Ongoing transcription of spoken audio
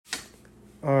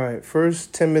All right,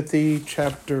 First Timothy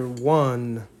chapter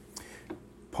 1.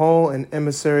 Paul, an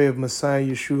emissary of Messiah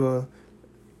Yeshua,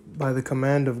 by the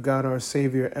command of God our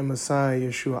Savior, and Messiah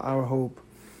Yeshua our hope,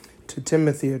 to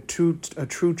Timothy, a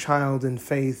true child in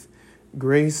faith,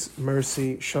 grace,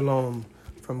 mercy, shalom,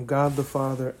 from God the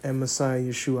Father and Messiah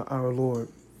Yeshua our Lord.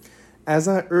 As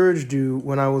I urged you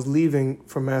when I was leaving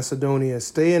for Macedonia,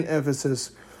 stay in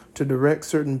Ephesus to direct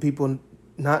certain people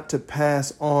not to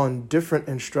pass on different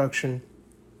instruction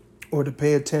or to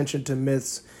pay attention to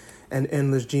myths and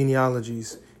endless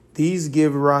genealogies. These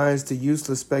give rise to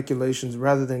useless speculations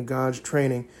rather than God's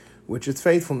training, which is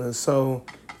faithfulness. So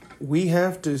we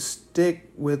have to stick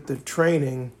with the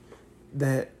training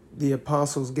that the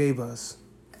apostles gave us.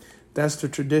 That's the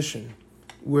tradition.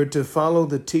 We're to follow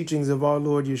the teachings of our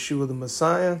Lord Yeshua the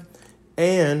Messiah,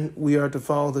 and we are to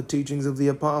follow the teachings of the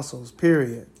apostles,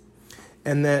 period.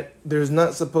 And that there's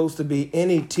not supposed to be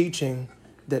any teaching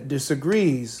that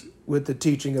disagrees with the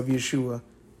teaching of Yeshua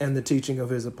and the teaching of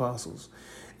his apostles.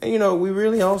 And, we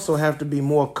really also have to be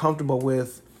more comfortable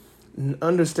with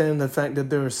understanding the fact that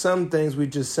there are some things we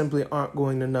just simply aren't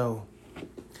going to know,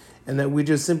 and that we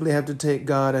just simply have to take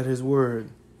God at his word.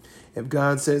 If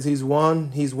God says he's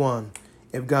one, he's one.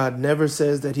 If God never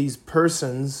says that he's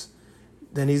persons,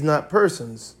 then he's not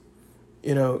persons.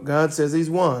 God says he's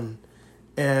one.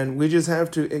 And we just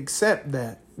have to accept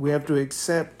that. We have to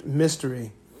accept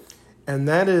mystery. And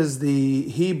that is the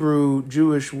Hebrew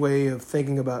Jewish way of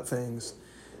thinking about things.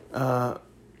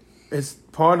 It's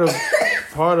part of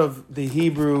the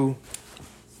Hebrew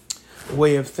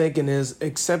way of thinking is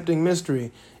accepting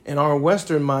mystery. In our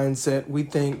Western mindset, we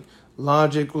think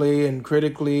logically and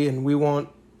critically, and we want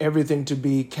everything to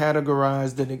be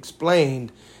categorized and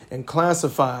explained and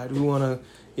classified. We want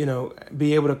to,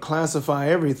 be able to classify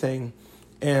everything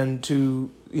and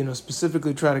to,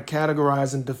 specifically try to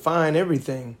categorize and define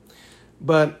everything.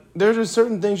 But there's just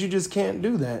certain things you just can't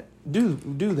do that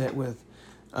with.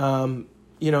 And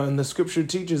the scripture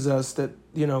teaches us that,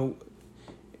 and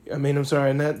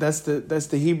that's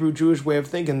the Hebrew Jewish way of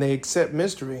thinking. They accept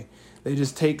mystery. They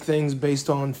just take things based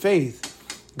on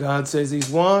faith. God says he's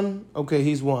one, okay,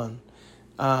 he's one.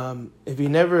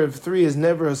 If three is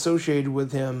never associated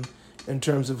with him in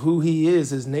terms of who he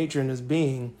is, his nature and his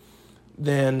being,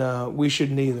 then we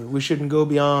shouldn't either. We shouldn't go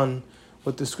beyond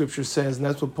what the scripture says. And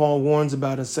that's what Paul warns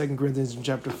about in 2 Corinthians in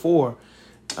chapter 4.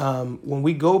 When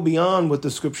we go beyond what the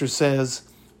scripture says,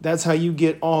 that's how you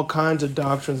get all kinds of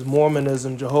doctrines,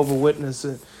 Mormonism, Jehovah's Witness,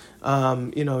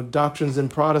 doctrines in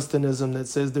Protestantism that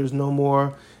says there's no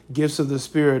more gifts of the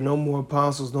Spirit, no more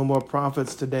apostles, no more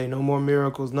prophets today, no more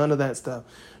miracles, none of that stuff,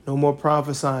 no more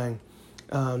prophesying,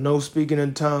 no speaking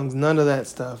in tongues, none of that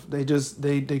stuff.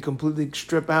 They completely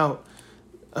strip out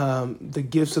the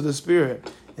gifts of the Spirit.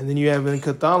 And then you have in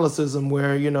Catholicism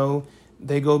where,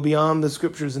 they go beyond the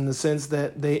scriptures in the sense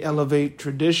that they elevate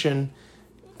tradition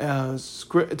to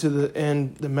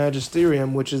the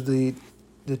magisterium, which is the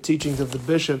teachings of the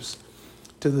bishops,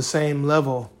 to the same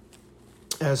level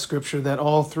as scripture, that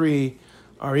all three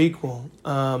are equal.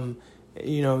 And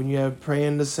you have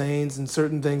praying to saints and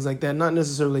certain things like that, not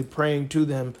necessarily praying to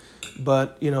them,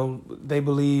 but, they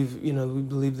believe, we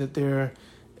believe that they're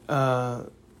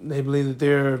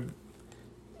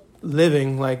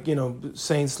living like,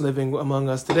 saints living among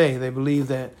us today. They believe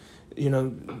that,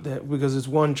 that because it's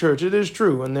one church, it is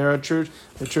true. And there are the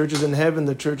church is in heaven,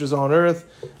 the church is on earth,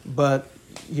 but,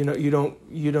 you don't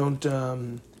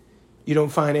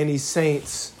find any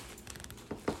saints.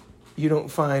 You don't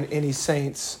find any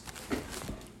saints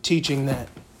teaching that.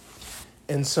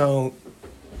 And so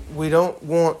we don't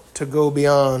want to go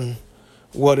beyond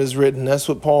what is written. That's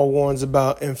what Paul warns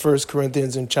about in 1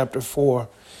 Corinthians in chapter 4.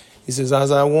 He says, as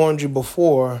I warned you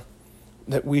before,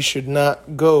 that we should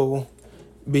not go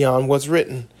beyond what's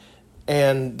written.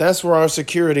 And that's where our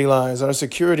security lies. Our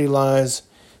security lies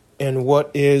in what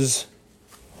is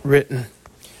written.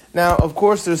 Now, of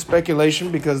course, there's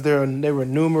speculation because there were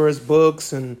numerous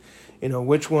books and,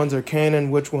 which ones are canon,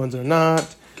 which ones are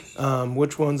not,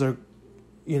 which ones are,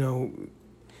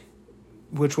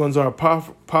 which ones are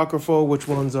apocryphal, which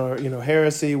ones are,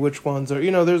 heresy, which ones are,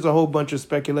 there's a whole bunch of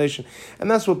speculation.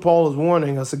 And that's what Paul is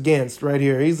warning us against right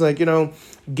here. He's like,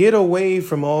 get away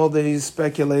from all these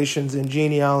speculations and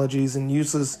genealogies and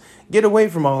useless, get away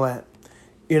from all that,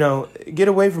 get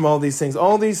away from all these things.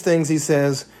 All these things, he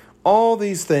says, all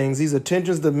these things, these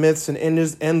attentions to myths and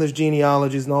endless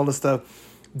genealogies and all this stuff,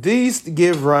 these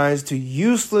give rise to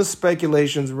useless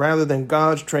speculations rather than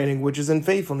God's training, which is in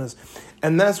faithfulness.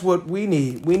 And that's what we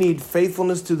need. We need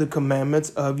faithfulness to the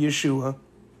commandments of Yeshua.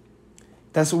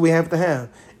 That's what we have to have.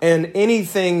 And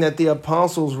anything that the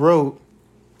apostles wrote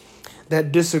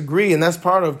that disagree, and that's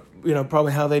part of,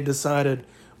 probably how they decided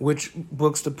which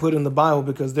books to put in the Bible,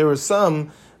 because there were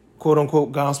some quote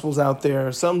unquote gospels out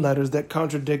there, some letters that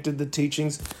contradicted the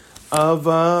teachings of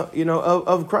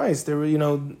of Christ. They were,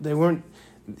 they weren't,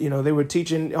 they were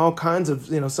teaching all kinds of,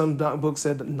 some books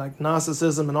said like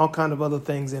Gnosticism and all kind of other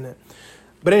things in it.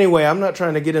 But anyway, I'm not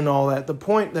trying to get into all that. The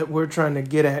point that we're trying to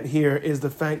get at here is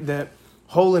the fact that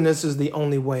holiness is the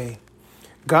only way.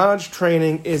 God's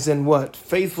training is in what?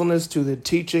 Faithfulness to the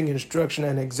teaching, instruction,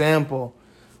 and example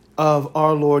of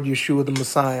our Lord Yeshua the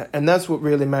Messiah. And that's what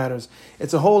really matters.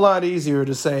 It's a whole lot easier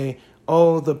to say,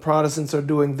 oh, the Protestants are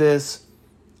doing this,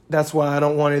 that's why I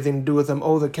don't want anything to do with them.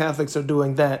 Oh, the Catholics are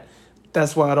doing that,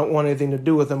 that's why I don't want anything to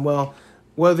do with them. Well,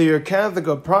 whether you're Catholic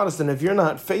or Protestant, if you're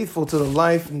not faithful to the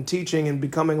life and teaching and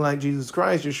becoming like Jesus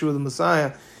Christ, Yeshua the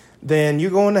Messiah, then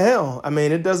you're going to hell. I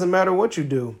mean, it doesn't matter what you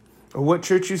do or what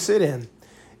church you sit in.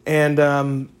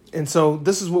 And so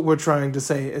this is what we're trying to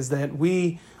say, is that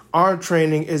our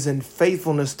training is in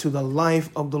faithfulness to the life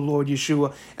of the Lord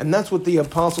Yeshua. And that's what the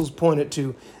apostles pointed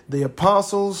to. The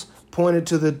apostles pointed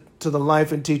to the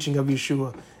life and teaching of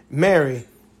Yeshua. Mary,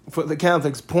 for the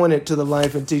Catholics, pointed to the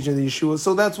life and teaching of Yeshua.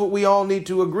 So that's what we all need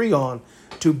to agree on,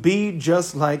 to be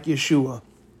just like Yeshua.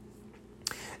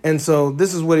 And so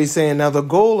this is what he's saying. Now, the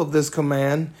goal of this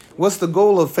command, what's the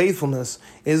goal of faithfulness?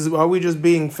 Are we just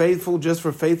being faithful just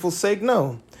for faithful's sake?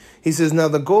 No. He says, now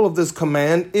the goal of this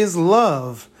command is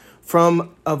love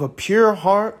of a pure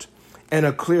heart and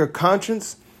a clear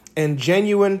conscience and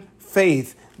genuine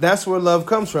faith. That's where love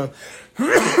comes from.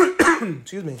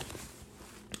 Excuse me.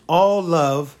 All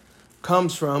love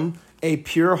comes from a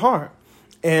pure heart.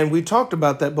 And we talked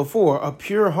about that before. A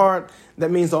pure heart,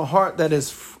 that means a heart that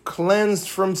is cleansed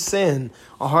from sin,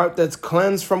 a heart that's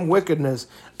cleansed from wickedness.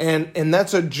 And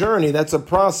that's a journey, that's a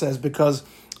process, because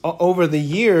over the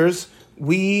years,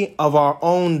 we of our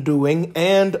own doing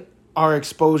and our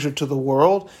exposure to the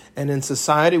world and in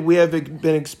society, we have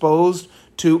been exposed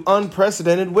to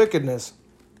unprecedented wickedness.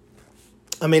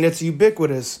 I mean, it's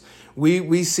ubiquitous.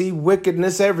 We see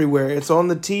wickedness everywhere. It's on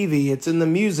the TV, it's in the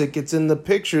music, it's in the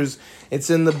pictures, it's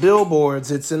in the billboards,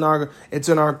 it's in our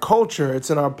culture, it's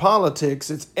in our politics,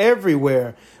 it's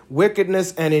everywhere.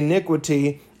 Wickedness and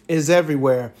iniquity is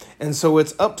everywhere. And so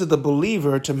it's up to the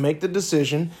believer to make the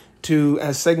decision to,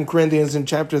 as 2 Corinthians in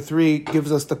chapter 3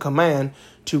 gives us the command,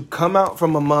 to come out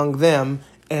from among them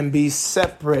and be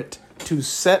separate, to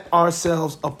set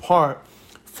ourselves apart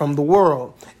from the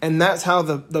world. And that's how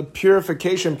the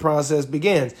purification process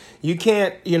begins. You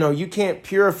can't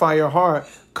purify your heart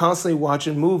constantly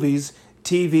watching movies,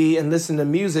 TV, and listening to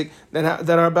music that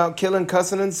are about killing,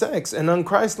 cussing, and sex and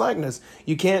unChristlikeness.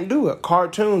 You can't do it.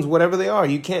 Cartoons, whatever they are.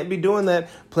 You can't be doing that,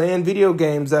 playing video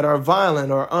games that are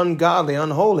violent or ungodly,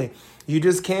 unholy. You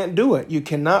just can't do it. You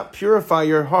cannot purify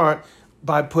your heart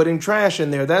by putting trash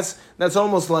in there. That's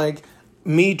almost like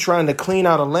me trying to clean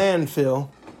out a landfill,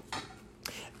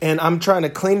 and I'm trying to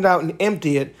clean it out and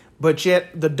empty it, but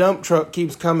yet the dump truck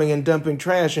keeps coming and dumping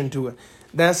trash into it.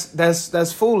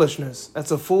 That's foolishness. That's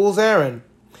a fool's errand.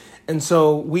 And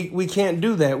so we can't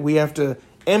do that. We have to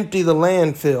empty the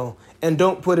landfill and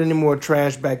don't put any more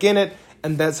trash back in it.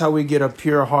 And that's how we get a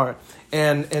pure heart.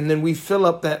 And then we fill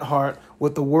up that heart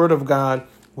with the word of God,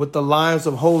 with the lives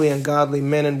of holy and godly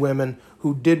men and women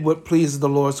who did what pleases the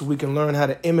Lord, so we can learn how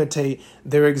to imitate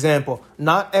their example.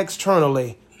 Not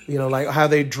externally, like how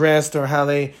they dressed or how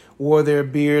they wore their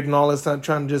beard and all this, not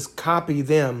trying to just copy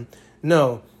them.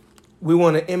 No, we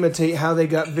want to imitate how they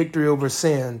got victory over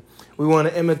sin. We want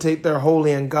to imitate their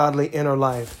holy and godly inner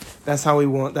life. That's what we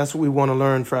want to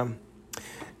learn from.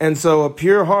 And so a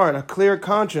pure heart, a clear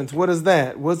conscience. What is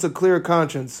that? What's a clear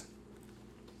conscience?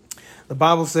 The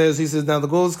Bible says, he says, now the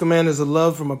goal of this command is a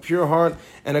love from a pure heart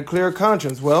and a clear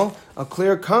conscience. Well, a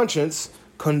clear conscience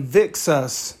convicts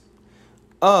us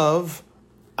of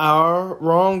our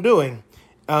wrongdoing.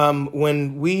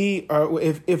 When we are,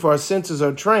 if our senses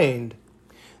are trained,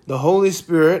 the Holy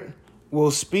Spirit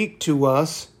will speak to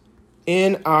us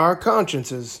in our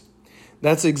consciences.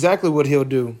 That's exactly what he'll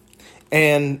do.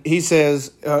 And he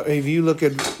says, if you look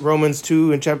at Romans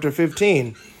 2 and chapter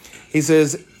 15, he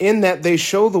says, in that they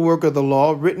show the work of the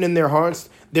law written in their hearts,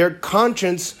 their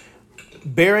conscience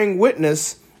bearing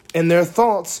witness, and their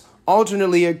thoughts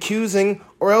alternately accusing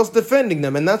or else defending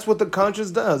them. And that's what the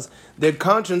conscience does. The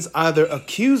conscience either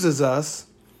accuses us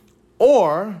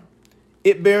or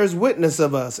it bears witness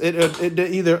of us. It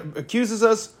either accuses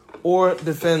us or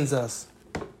defends us.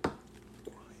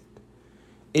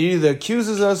 It either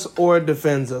accuses us or it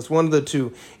defends us, one of the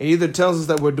two. It either tells us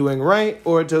that we're doing right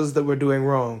or it tells us that we're doing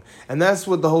wrong. And that's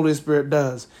what the Holy Spirit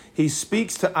does. He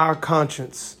speaks to our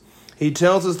conscience. He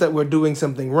tells us that we're doing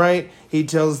something right. He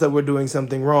tells us that we're doing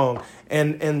something wrong.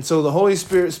 And so the Holy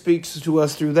Spirit speaks to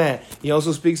us through that. He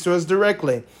also speaks to us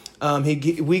directly.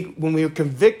 When we're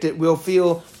convicted, we'll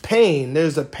feel pain.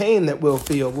 There's a pain that we'll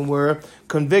feel when we're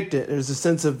convicted. There's a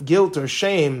sense of guilt or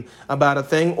shame about a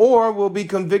thing, or we'll be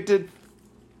convicted,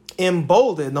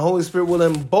 emboldened. The Holy Spirit will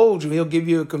embolden you. He'll give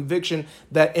you a conviction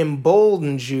that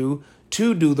emboldens you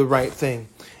to do the right thing.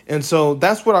 And so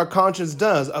that's what our conscience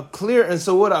does.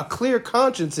 So what a clear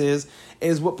conscience is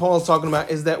what Paul's talking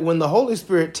about, is that when the Holy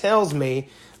Spirit tells me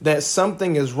that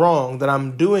something is wrong, that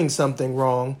I'm doing something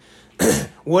wrong,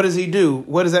 what does he do?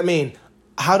 What does that mean?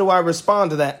 How do I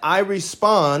respond to that? I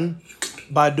respond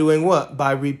by doing what?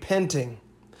 By repenting.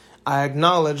 I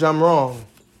acknowledge I'm wrong.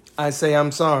 I say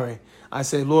I'm sorry. I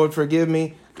say, Lord, forgive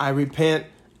me. I repent.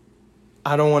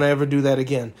 I don't want to ever do that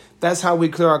again. That's how we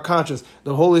clear our conscience.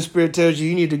 The Holy Spirit tells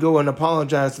you need to go and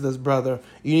apologize to this brother.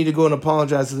 You need to go and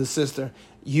apologize to this sister.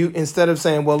 You, instead of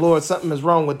saying, well, Lord, something is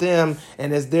wrong with them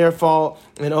and it's their fault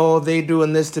and, oh, they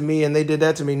doing this to me and they did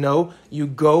that to me. No, you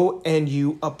go and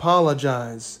you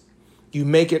apologize. You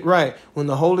make it right. When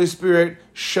the Holy Spirit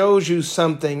shows you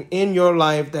something in your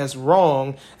life that's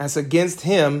wrong, that's against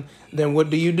him, then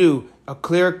what do? A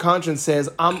clear conscience says,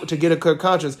 to get a clear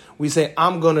conscience, we say,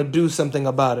 I'm going to do something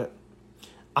about it.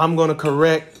 I'm going to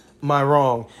correct my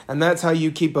wrong. And that's how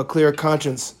you keep a clear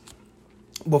conscience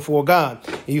before God.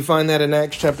 You find that in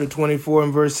Acts chapter 24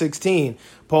 and verse 16.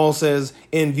 Paul says,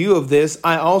 in view of this,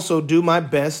 I also do my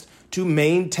best to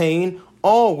maintain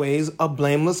always a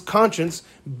blameless conscience,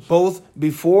 both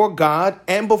before God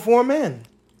and before men.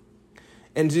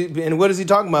 And what is he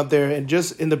talking about there? And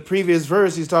just in the previous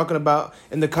verse, he's talking about,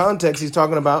 in the context, he's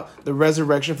talking about the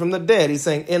resurrection from the dead. He's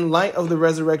saying, in light of the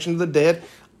resurrection of the dead,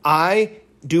 I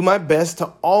do my best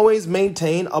to always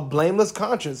maintain a blameless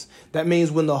conscience. That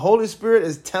means when the Holy Spirit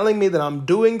is telling me that I'm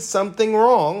doing something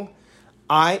wrong,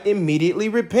 I immediately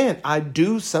repent. I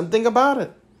do something about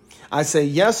it. I say,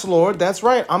 yes, Lord, that's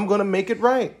right. I'm going to make it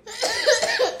right.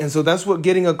 And so that's what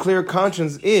getting a clear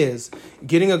conscience is.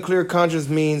 Getting a clear conscience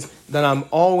means that I'm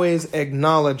always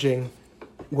acknowledging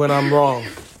when I'm wrong.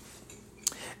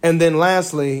 And then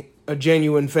lastly, a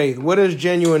genuine faith. What is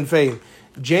genuine faith?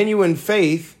 Genuine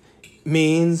faith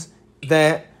means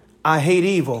that I hate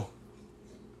evil.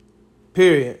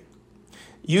 Period.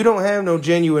 You don't have no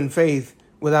genuine faith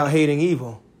without hating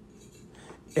evil.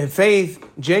 And faith,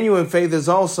 genuine faith, is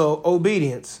also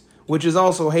obedience, which is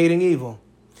also hating evil.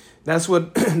 That's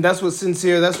what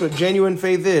genuine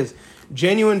faith is.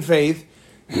 Genuine faith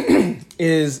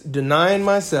is denying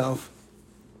myself,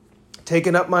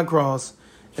 taking up my cross,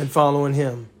 and following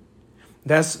him.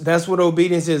 That's what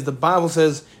obedience is. The Bible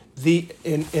says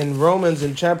in Romans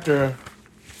in chapter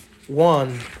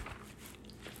 1.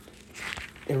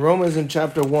 In Romans in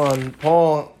chapter 1,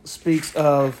 Paul speaks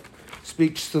to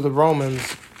the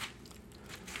Romans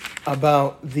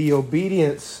about the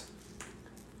obedience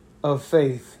of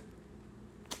faith.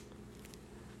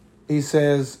 He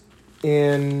says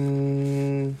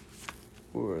in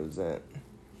Romans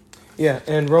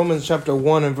chapter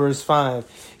 1 and verse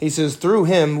 5, he says, through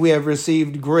him we have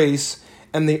received grace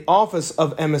and the office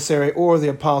of emissary or the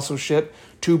apostleship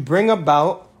to bring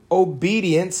about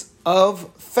obedience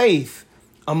of faith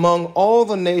among all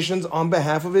the nations on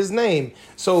behalf of his name.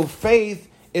 So faith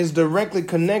is directly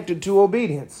connected to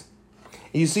obedience.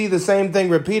 You see the same thing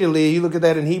repeatedly. You look at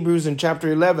that in Hebrews in chapter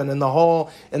 11 in the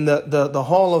hall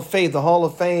of faith, the hall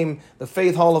of fame, the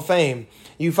faith hall of fame.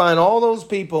 You find all those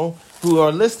people who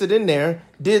are listed in there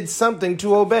did something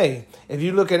to obey. If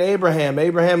you look at Abraham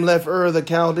left Ur of the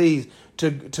Chaldees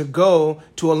to go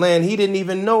to a land he didn't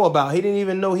even know about. He didn't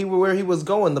even know where he was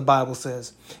going, the Bible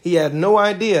says. He had no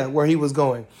idea where he was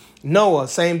going. Noah,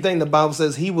 same thing. The Bible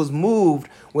says he was moved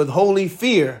with holy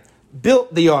fear,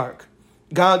 built the ark.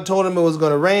 God told him it was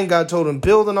going to rain. God told him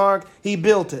build an ark. He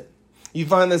built it. You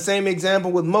find the same example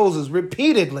with Moses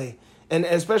repeatedly. And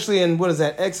especially in,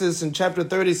 Exodus in chapter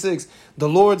 36, the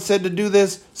Lord said to do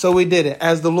this, so he did it.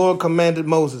 As the Lord commanded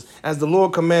Moses, as the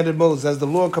Lord commanded Moses, as the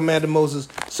Lord commanded Moses,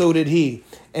 so did he.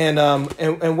 And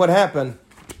what happened?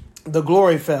 The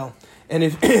glory fell. And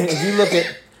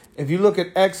if you look at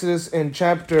Exodus in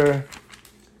chapter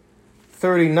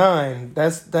 39,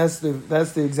 that's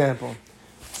the example.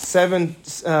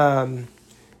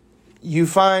 You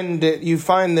find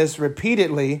this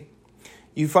repeatedly.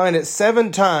 You find it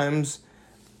 7 times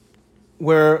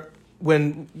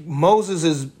when Moses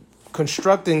is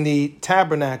constructing the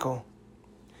tabernacle,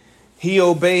 he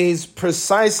obeys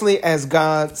precisely as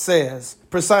God says.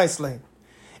 Precisely.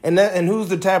 And who's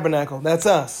the tabernacle? That's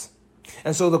us.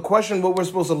 And so the question, what we're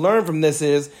supposed to learn from this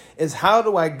is how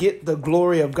do I get the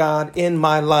glory of God in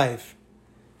my life?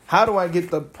 How do I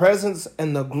get the presence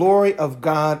and the glory of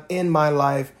God in my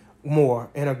life more,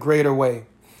 in a greater way?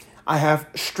 I have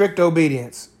strict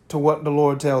obedience to what the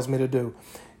Lord tells me to do.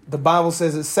 The Bible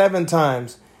says it 7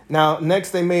 times. Now,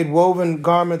 next they made woven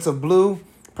garments of blue,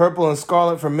 purple, and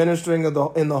scarlet for ministering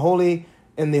in the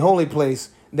holy place.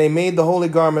 They made the holy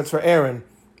garments for Aaron.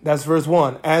 That's verse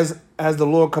 1. As the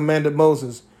Lord commanded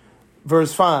Moses.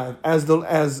 Verse 5.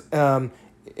 And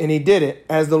he did it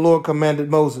as the Lord commanded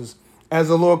Moses. As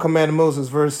the Lord commanded Moses.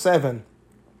 Verse 7.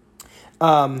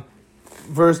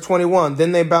 Verse 21,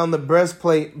 then they bound the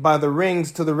breastplate by the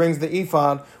rings to the rings of the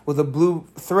ephod with a blue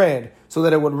thread, so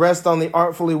that it would rest on the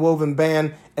artfully woven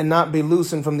band and not be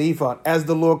loosened from the ephod, as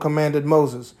the Lord commanded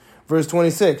Moses. Verse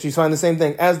 26, you find the same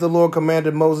thing. As the Lord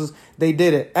commanded Moses, they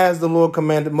did it. As the Lord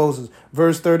commanded Moses.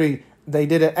 Verse 30, they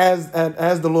did it as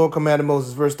the Lord commanded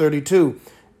Moses. Verse 32,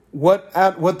 what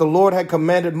the Lord had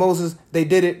commanded Moses, they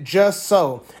did it just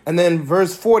so. And then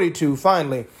verse 42,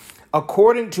 finally,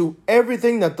 according to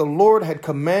everything that the Lord had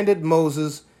commanded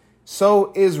Moses,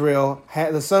 so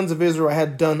the sons of Israel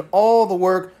had done all the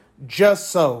work just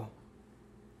so.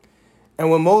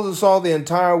 And when Moses saw the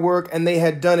entire work and they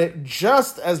had done it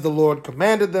just as the Lord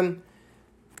commanded them,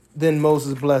 then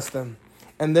Moses blessed them.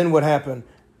 And then what happened?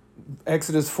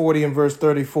 Exodus 40 and verse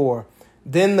 34.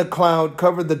 Then the cloud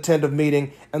covered the tent of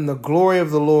meeting, and the glory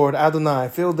of the Lord, Adonai,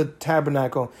 filled the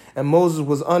tabernacle. And Moses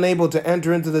was unable to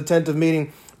enter into the tent of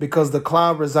meeting because the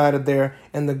cloud resided there,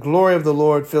 and the glory of the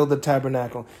Lord filled the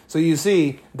tabernacle. So you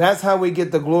see, that's how we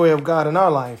get the glory of God in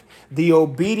our life. The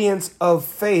obedience of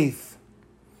faith.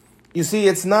 You see,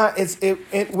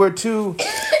 we're too,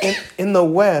 in the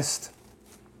West,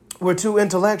 we're too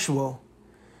intellectual.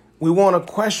 We want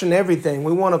to question everything.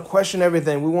 We want to question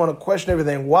everything.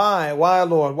 Why? Why,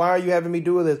 Lord? Why are you having me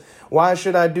do this? Why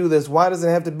should I do this? Why does it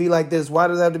have to be like this? Why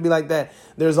does it have to be like that?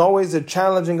 There's always a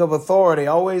challenging of authority,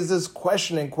 always this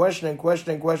questioning,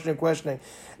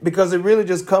 because it really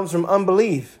just comes from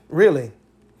unbelief, really.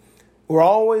 We're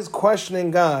always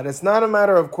questioning God. It's not a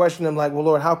matter of questioning like, well,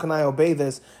 Lord, how can I obey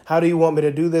this? How do you want me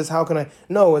to do this? How can I?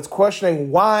 No, it's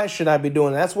questioning, why should I be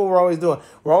doing it? That's what we're always doing.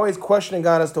 We're always questioning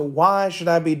God as to why should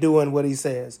I be doing what he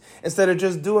says, instead of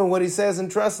just doing what he says and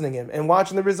trusting him and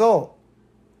watching the result.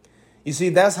 You see,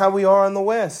 that's how we are in the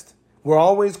West. We're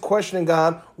always questioning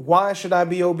God. Why should I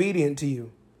be obedient to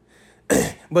you?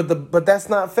 But that's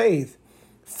not faith.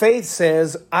 Faith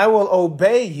says, I will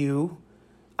obey you.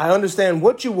 I understand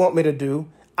what you want me to do.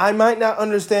 I might not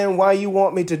understand why you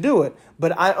want me to do it,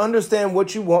 but I understand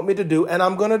what you want me to do, and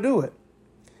I'm going to do it.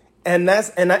 And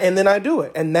then I do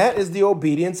it. And that is the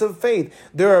obedience of faith.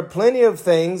 There are plenty of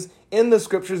things in the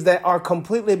scriptures that are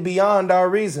completely beyond our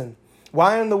reason.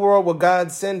 Why in the world would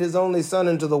God send his only son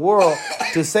into the world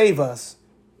to save us?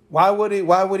 Why would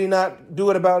he not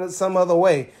do it about it some other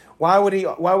way? Why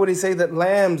would he say that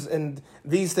lambs and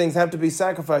these things have to be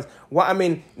sacrificed? Why? I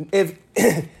mean, if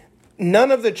none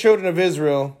of the children of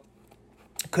Israel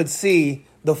could see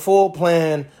the full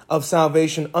plan of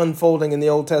salvation unfolding in the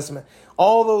Old Testament,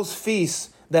 all those feasts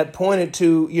that pointed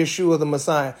to Yeshua the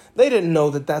Messiah, they didn't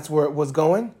know that that's where it was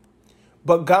going.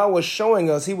 But God was showing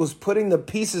us, he was putting the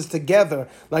pieces together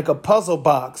like a puzzle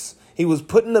box. He was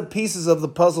putting the pieces of the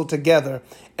puzzle together,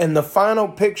 and the final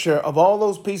picture of all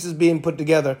those pieces being put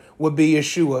together would be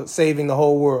Yeshua saving the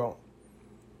whole world.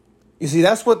 You see,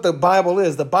 that's what the Bible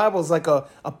is. The Bible is like a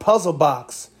puzzle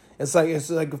box. It's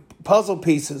like puzzle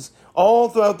pieces. All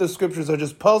throughout the scriptures are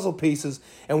just puzzle pieces.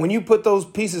 And when you put those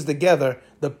pieces together,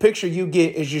 the picture you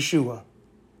get is Yeshua.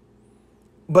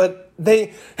 But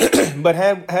see,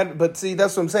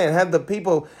 that's what I'm saying. Had the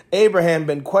people, Abraham,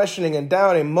 been questioning and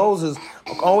doubting, Moses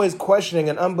always questioning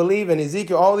and unbelieving,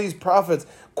 Ezekiel, all these prophets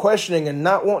questioning and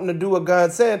not wanting to do what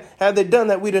God said, had they done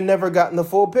that, we'd have never gotten the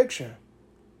full picture.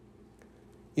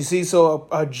 You see, so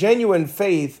a genuine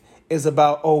faith is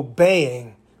about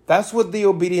obeying. That's what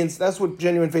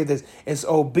genuine faith is. It's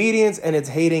obedience and it's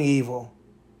hating evil.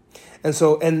 And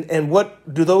so, and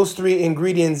what do those three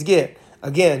ingredients get?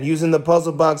 Again, using the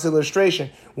puzzle box illustration,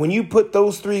 when you put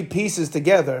those three pieces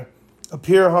together, a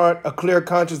pure heart, a clear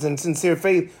conscience, and sincere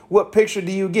faith, what picture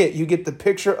do you get? You get the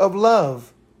picture of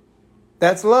love.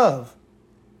 That's love.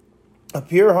 A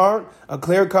pure heart, a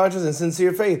clear conscience, and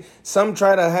sincere faith. Some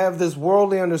try to have this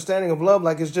worldly understanding of love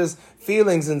like it's just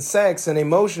feelings and sex and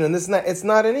emotion, and it's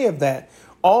not any of that.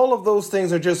 All of those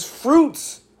things are just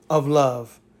fruits of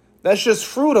love. That's just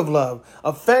fruit of love.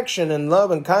 Affection and love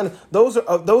and kindness. Those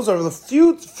are the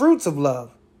fruits of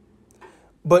love.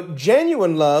 But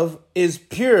genuine love is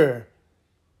pure.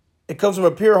 It comes from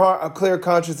a pure heart, a clear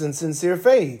conscience, and sincere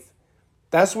faith.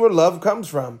 That's where love comes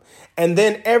from. And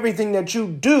then everything that you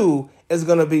do is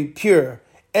going to be pure.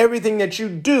 Everything that you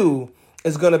do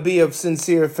is going to be of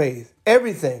sincere faith.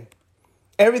 Everything.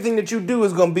 Everything that you do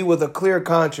is going to be with a clear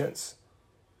conscience.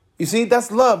 You see,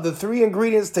 that's love. The three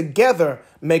ingredients together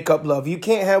make up love. You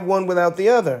can't have one without the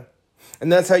other.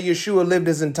 And that's how Yeshua lived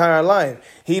his entire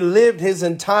life. He lived his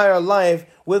entire life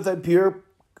with a pure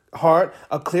heart,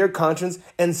 a clear conscience,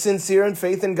 and sincere in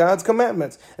faith in God's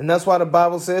commandments. And that's why the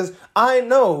Bible says, I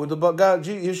know,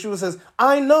 Yeshua says,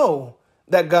 I know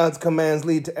that God's commands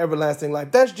lead to everlasting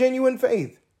life. That's genuine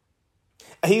faith.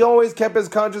 He always kept his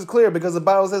conscience clear because the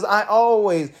Bible says,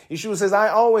 Yeshua says, I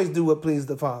always do what pleases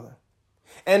the Father.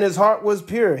 And his heart was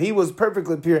pure. He was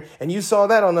perfectly pure. And you saw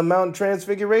that on the Mount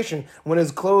Transfiguration when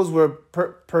his clothes were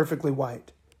perfectly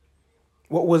white.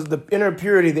 What was the inner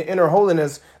purity, the inner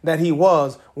holiness that he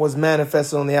was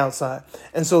manifested on the outside.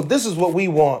 And so this is what we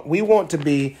want. We want to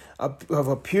be of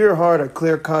a pure heart, a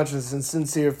clear conscience, and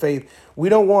sincere faith. We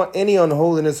don't want any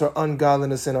unholiness or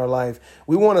ungodliness in our life.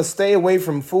 We want to stay away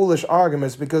from foolish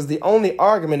arguments because the only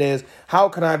argument is, how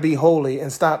can I be holy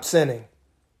and stop sinning?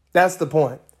 That's the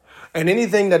point. And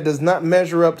anything that does not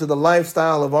measure up to the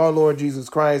lifestyle of our Lord Jesus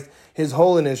Christ, his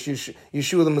holiness,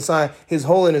 Yeshua the Messiah, his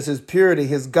holiness, his purity,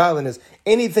 his godliness,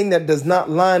 anything that does not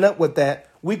line up with that,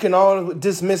 we can all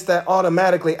dismiss that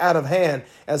automatically out of hand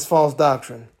as false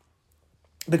doctrine.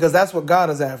 Because that's what God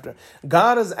is after.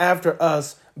 God is after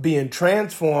us being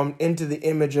transformed into the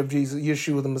image of Jesus,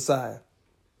 Yeshua the Messiah,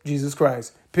 Jesus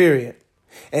Christ, period.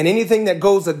 And anything that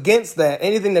goes against that,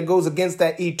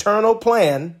 eternal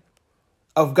plan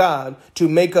of God to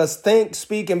make us think,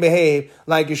 speak, and behave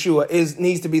like Yeshua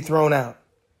needs to be thrown out.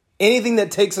 Anything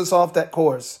that takes us off that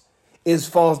course is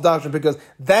false doctrine because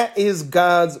that is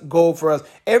God's goal for us.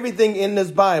 Everything in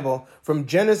this Bible, from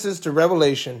Genesis to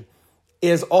Revelation,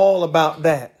 is all about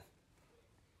that.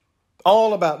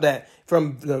 All about that.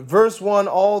 From the verse 1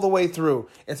 all the way through.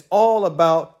 It's all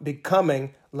about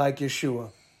becoming like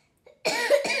Yeshua.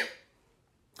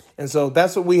 And so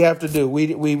that's what we have to do.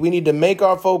 We need to make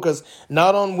our focus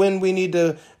not on when we need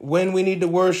to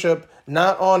worship,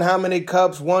 not on how many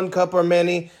cups, one cup or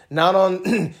many, we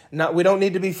don't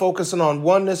need to be focusing on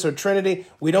oneness or Trinity.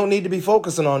 We don't need to be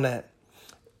focusing on that.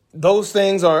 Those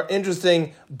things are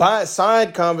interesting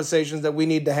side conversations that we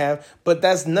need to have, but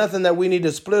that's nothing that we need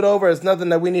to split over. It's nothing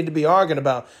that we need to be arguing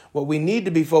about. What we need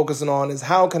to be focusing on is,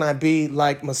 how can I be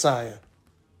like Messiah?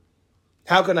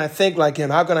 How can I think like him?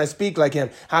 How can I speak like him?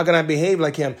 How can I behave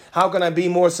like him? How can I be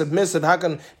more submissive? How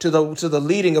can to the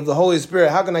leading of the Holy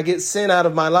Spirit? How can I get sin out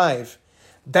of my life?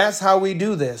 That's how we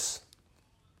do this.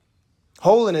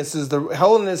 Holiness is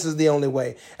the only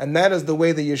way, and that is the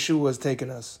way that Yeshua has taken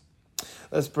us.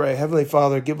 Let's pray. Heavenly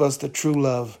Father, give us the true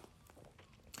love,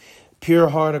 pure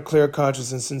heart, a clear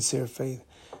conscience, and sincere faith.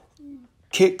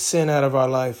 Kick sin out of our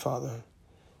life, Father,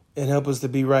 and help us to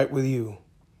be right with you.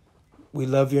 We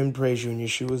love you and praise you in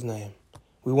Yeshua's name.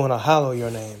 We want to hallow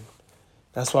your name.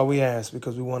 That's why we ask,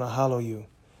 because we want to hallow you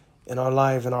in our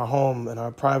life, in our home, in our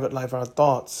private life, our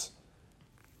thoughts,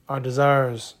 our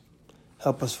desires.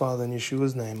 Help us, Father, in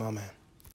Yeshua's name. Amen.